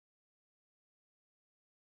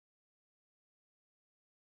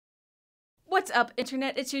What's up,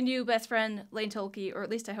 internet? It's your new best friend, Lane Tolkey, or at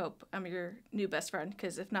least I hope I'm your new best friend,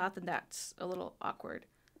 because if not, then that's a little awkward.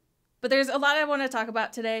 But there's a lot I want to talk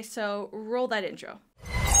about today, so roll that intro.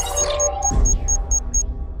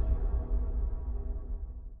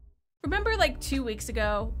 Remember like 2 weeks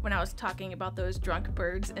ago when I was talking about those drunk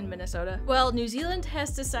birds in Minnesota? Well, New Zealand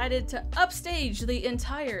has decided to upstage the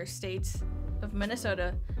entire state of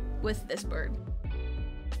Minnesota with this bird.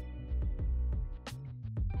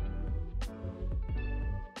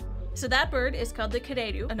 So that bird is called the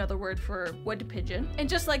kararu, another word for wood pigeon. And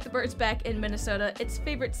just like the birds back in Minnesota, its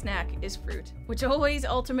favorite snack is fruit, which always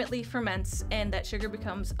ultimately ferments and that sugar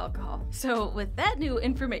becomes alcohol. So with that new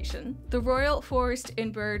information, the Royal Forest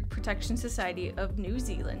and Bird Protection Society of New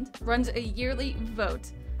Zealand runs a yearly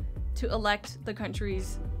vote to elect the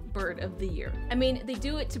country's bird of the year. I mean, they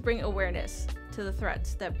do it to bring awareness to the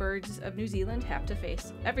threats that birds of New Zealand have to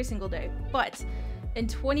face every single day. But in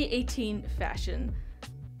 2018 fashion,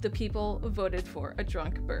 the people voted for a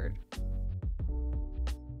drunk bird.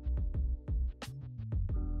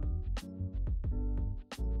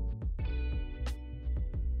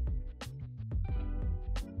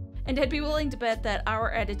 And I'd be willing to bet that our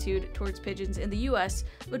attitude towards pigeons in the US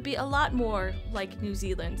would be a lot more like New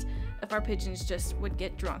Zealand if our pigeons just would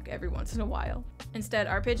get drunk every once in a while. Instead,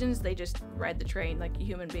 our pigeons, they just ride the train like a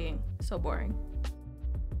human being. So boring.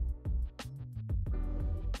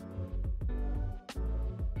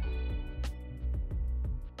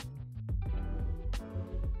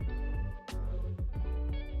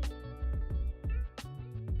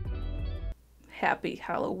 Happy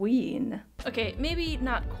Halloween. Okay, maybe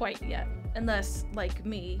not quite yet, unless, like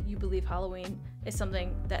me, you believe Halloween is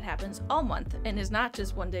something that happens all month and is not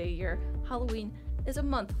just one day a year. Halloween is a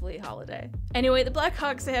monthly holiday. Anyway, the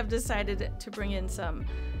Blackhawks have decided to bring in some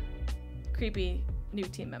creepy new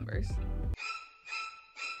team members.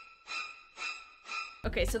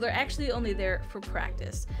 Okay, so they're actually only there for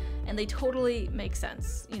practice, and they totally make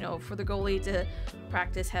sense. You know, for the goalie to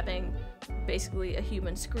practice having basically a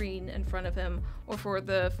human screen in front of him, or for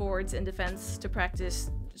the forwards in defense to practice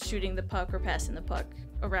shooting the puck or passing the puck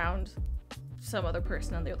around some other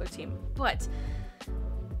person on the other team. But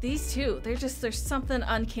these two, there's something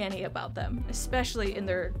uncanny about them, especially in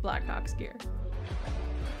their Blackhawks gear.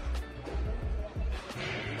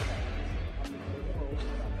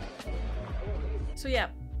 So yeah,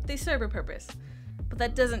 they serve a purpose, but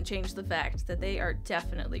that doesn't change the fact that they are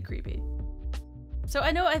definitely creepy. So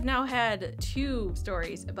I know I've now had 2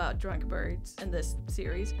 stories about drunk birds in this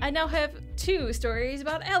series. I now have 2 stories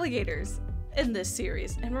about alligators in this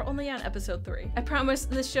series, and we're only on episode 3. I promise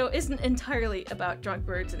this show isn't entirely about drunk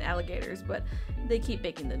birds and alligators, but they keep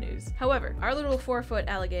making the news. However, our little 4-foot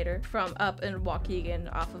alligator from up in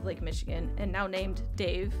Waukegan off of Lake Michigan, and now named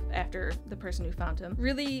Dave after the person who found him,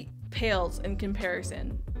 really pales in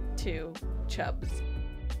comparison to chubs.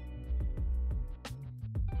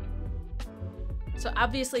 So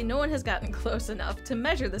obviously no one has gotten close enough to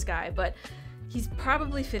measure this guy, but he's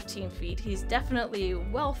probably 15 feet. He's definitely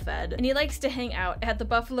well fed, and he likes to hang out at the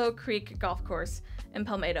Buffalo Creek Golf Course in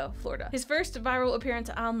Palmetto, Florida. His first viral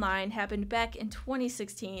appearance online happened back in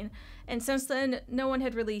 2016, and since then, no one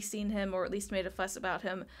had really seen him or at least made a fuss about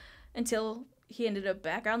him until he ended up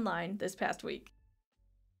back online this past week.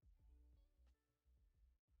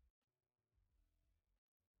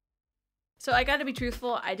 So I gotta be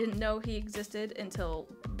truthful, I didn't know he existed until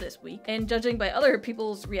this week. And judging by other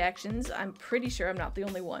people's reactions, I'm pretty sure I'm not the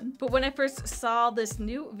only one. But when I first saw this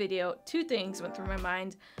new video, 2 things went through my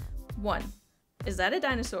mind. 1, is that a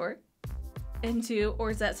dinosaur? And 2, or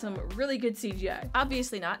is that some really good CGI?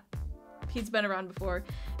 Obviously not. He's been around before.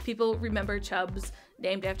 People remember Chubbs,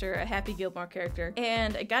 named after a Happy Gilmore character,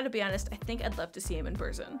 and I gotta be honest, I think I'd love to see him in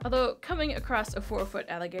person. Although coming across a 4-foot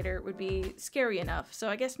alligator would be scary enough, so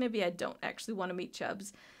I guess maybe I don't actually want to meet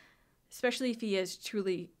Chubbs, especially if he is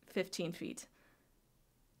truly 15 feet.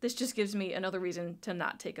 This just gives me another reason to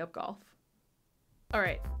not take up golf.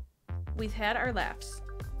 Alright, we've had our laughs.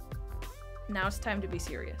 Now it's time to be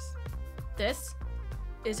serious. This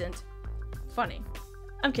isn't funny.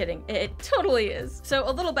 I'm kidding, it totally is. So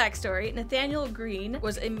a little backstory, Nathaniel Greene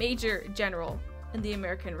was a major general in the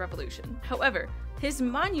American Revolution. However, his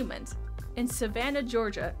monument in Savannah,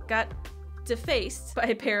 Georgia got defaced by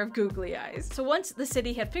a pair of googly eyes. So once the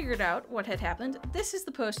city had figured out what had happened, this is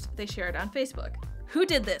the post they shared on Facebook. Who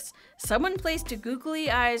did this? Someone placed googly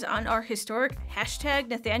eyes on our historic hashtag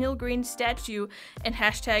Nathaniel Greene statue and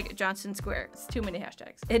hashtag Johnson Square. It's too many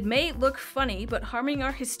hashtags. It may look funny, but harming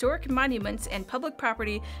our historic monuments and public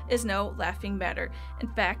property is no laughing matter. In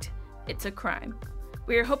fact, it's a crime.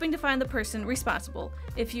 We are hoping to find the person responsible.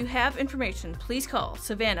 If you have information, please call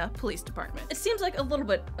Savannah Police Department. It seems like a little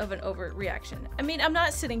bit of an overreaction. I mean, I'm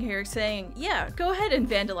not sitting here saying, yeah, go ahead and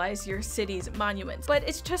vandalize your city's monuments, but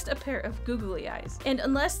it's just a pair of googly eyes. And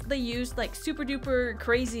unless they used like super duper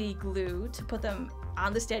crazy glue to put them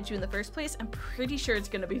on the statue in the first place, I'm pretty sure it's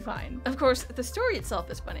gonna be fine. Of course, the story itself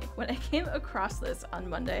is funny. When I came across this on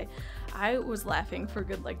Monday, I was laughing for a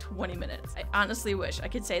good like 20 minutes. I honestly wish I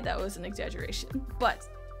could say that was an exaggeration. But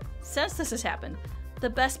since this has happened, the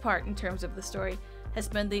best part in terms of the story has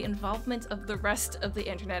been the involvement of the rest of the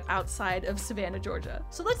internet outside of Savannah, Georgia.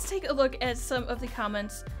 So let's take a look at some of the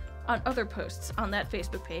comments on other posts on that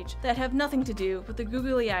Facebook page that have nothing to do with the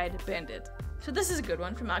googly-eyed bandit. So this is a good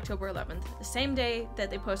one from October 11th, the same day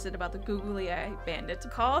that they posted about the googly-eyed bandit.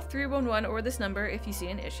 Call 311 or this number if you see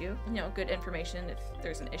an issue. You know, good information if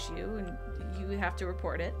there's an issue and you have to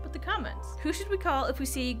report it. But the comments, who should we call if we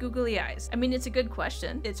see googly eyes? I mean, it's a good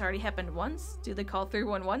question. It's already happened once. Do they call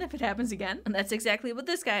 311 if it happens again? And that's exactly what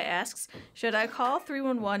this guy asks. Should I call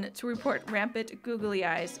 311 to report rampant googly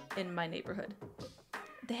eyes in my neighborhood?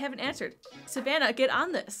 They haven't answered. Savannah, get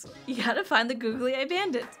on this. You gotta find the googly eye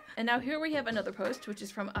bandit. And now here we have another post, which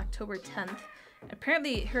is from October 10th.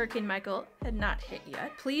 Apparently Hurricane Michael had not hit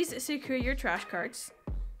yet. Please secure your trash carts.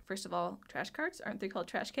 First of all, trash carts? Aren't they called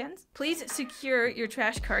trash cans? Please secure your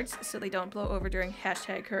trash carts so they don't blow over during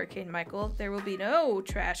hashtag Hurricane Michael. There will be no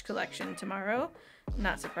trash collection tomorrow.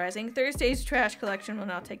 Not surprising. Thursday's trash collection will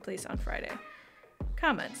now take place on Friday.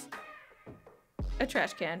 Comments. A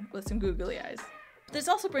trash can with some googly eyes. This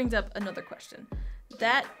also brings up another question.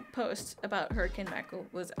 That post about Hurricane Michael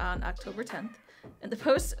was on October 10th, and the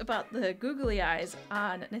post about the googly eyes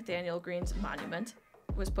on Nathaniel Greene's monument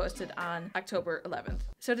was posted on October 11th.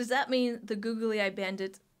 So does that mean the googly eye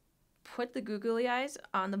bandit put the googly eyes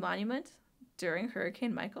on the monument during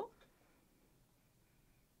Hurricane Michael?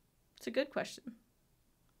 It's a good question.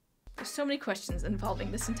 There's so many questions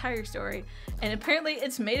involving this entire story, and apparently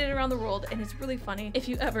it's made it around the world, and it's really funny. If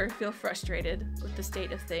you ever feel frustrated with the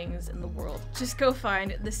state of things in the world, just go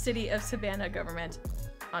find the City of Savannah government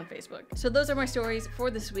on Facebook. So those are my stories for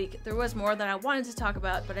this week. There was more that I wanted to talk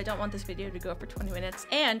about, but I don't want this video to go for 20 minutes,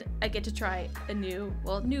 and I get to try a new,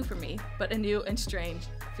 well, new for me, but a new and strange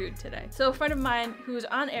food today. So a friend of mine who was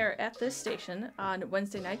on air at this station on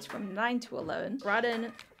Wednesday nights from 9 to 11 brought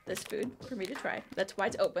in this food for me to try. That's why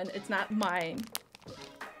it's open. It's not mine.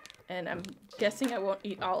 And I'm guessing I won't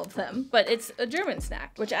eat all of them. But it's a German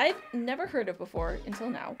snack, which I've never heard of before until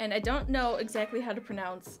now. And I don't know exactly how to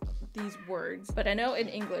pronounce these words, but I know in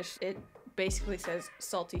English it basically says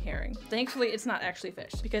salty herring. Thankfully, it's not actually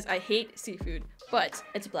fish because I hate seafood, but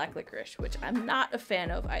it's black licorice, which I'm not a fan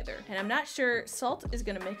of either. And I'm not sure salt is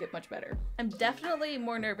gonna make it much better. I'm definitely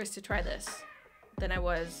more nervous to try this than I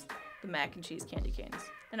was the mac and cheese candy canes.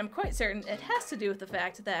 And I'm quite certain it has to do with the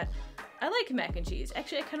fact that I like mac and cheese.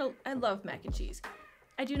 Actually, I love mac and cheese.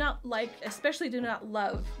 I do not like, especially do not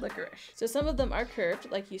love licorice. So some of them are curved,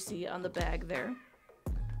 like you see on the bag there.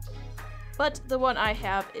 But the one I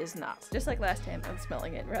have is not. Just like last time, I'm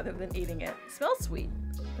smelling it rather than eating it. It smells sweet,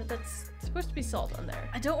 but that's supposed to be salt on there.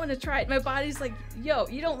 I don't want to try it. My body's like, yo,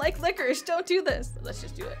 you don't like licorice, don't do this. But let's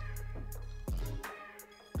just do it.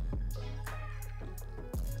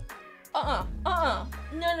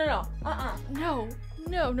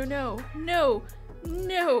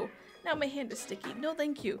 No. Now my hand is sticky. No,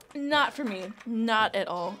 thank you. Not for me. Not at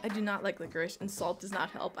all. I do not like licorice, and salt does not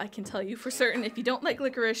help. I can tell you for certain, if you don't like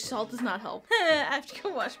licorice, salt does not help. I have to go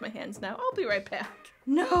wash my hands now. I'll be right back.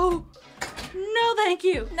 No, thank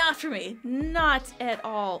you. Not for me. Not at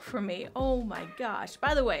all for me. Oh my gosh.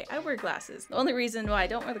 By the way, I wear glasses. The only reason why I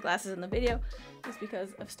don't wear the glasses in the video is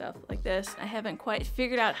because of stuff like this. I haven't quite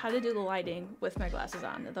figured out how to do the lighting with my glasses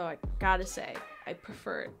on, though I gotta say, I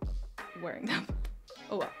prefer wearing them.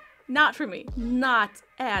 Oh well. Not for me. Not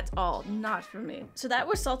at all. Not for me. So that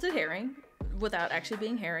was salted herring without actually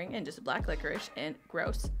being herring and just black licorice, and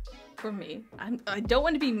gross for me. I don't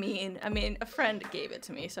want to be mean. I mean, a friend gave it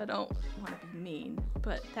to me, so I don't want to be mean,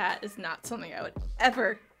 but that is not something I would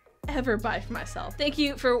ever buy for myself. Thank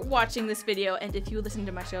you for watching this video, and if you listen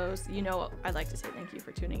to my shows, you know I like to say thank you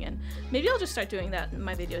for tuning in. Maybe I'll just start doing that in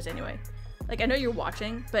my videos anyway. Like, I know you're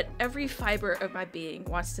watching, but every fiber of my being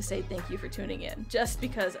wants to say thank you for tuning in, just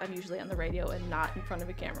because I'm usually on the radio and not in front of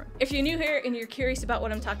a camera. If you're new here and you're curious about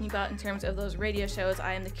what I'm talking about in terms of those radio shows,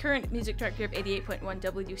 I am the current music director of 88.1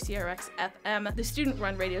 WCRXFM, the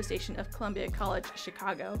student-run radio station of Columbia College,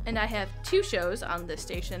 Chicago. And I have two shows on this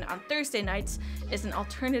station. On Thursday nights is an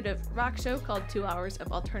alternative rock show called 2 Hours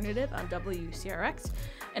of Alternative on WCRX.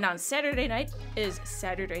 And on Saturday night is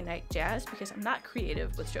Saturday Night Jazz, because I'm not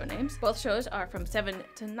creative with show names. Both shows shows are from 7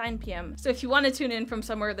 to 9 p.m. So if you want to tune in from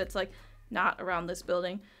somewhere that's like not around this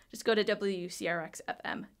building, just go to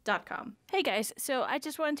WCRXFM.com. Hey guys, so I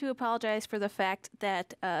just wanted to apologize for the fact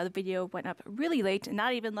that the video went up really late,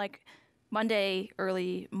 not even like Monday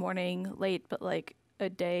early morning late, but like a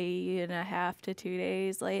day and a half to 2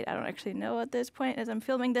 days late. I don't actually know at this point as I'm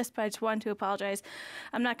filming this, but I just wanted to apologize.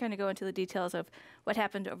 I'm not going to go into the details of what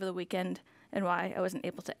happened over the weekend and why I wasn't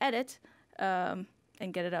able to edit and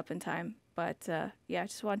get it up in time. But yeah, I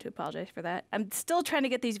just wanted to apologize for that. I'm still trying to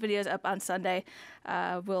get these videos up on Sunday.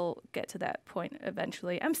 We'll get to that point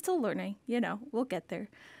eventually. I'm still learning, you know, we'll get there.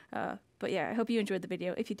 But yeah, I hope you enjoyed the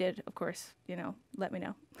video. If you did, of course, you know, let me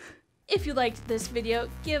know. If you liked this video,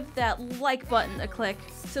 give that like button a click.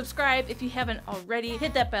 Subscribe if you haven't already.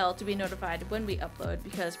 Hit that bell to be notified when we upload,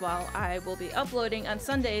 because while I will be uploading on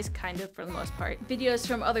Sundays, kind of for the most part, videos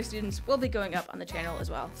from other students will be going up on the channel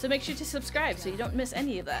as well. So make sure to subscribe so you don't miss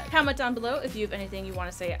any of that. Comment down below if you have anything you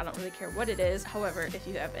want to say. I don't really care what it is. However, if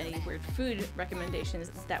you have any weird food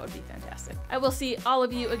recommendations, that would be fantastic. I will see all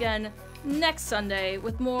of you again next Sunday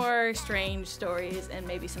with more strange stories and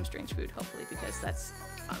maybe some strange food, hopefully, because that's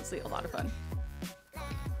honestly a lot of fun.